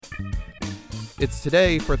It's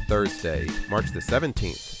today for Thursday, March the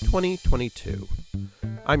 17th, 2022.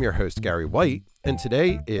 I'm your host, Gary White, and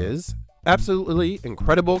today is Absolutely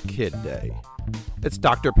Incredible Kid Day. It's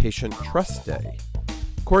Doctor Patient Trust Day,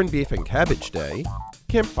 Corned Beef and Cabbage Day,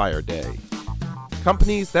 Campfire Day,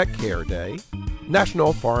 Companies That Care Day,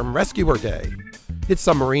 National Farm Rescuer Day, It's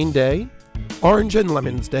Submarine Day, Orange and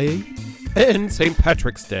Lemons Day, and St.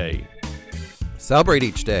 Patrick's Day. Celebrate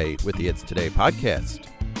each day with the It's Today podcast.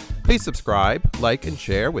 Please subscribe, like, and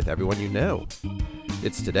share with everyone you know.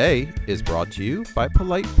 It's Today is brought to you by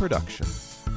Polite Production.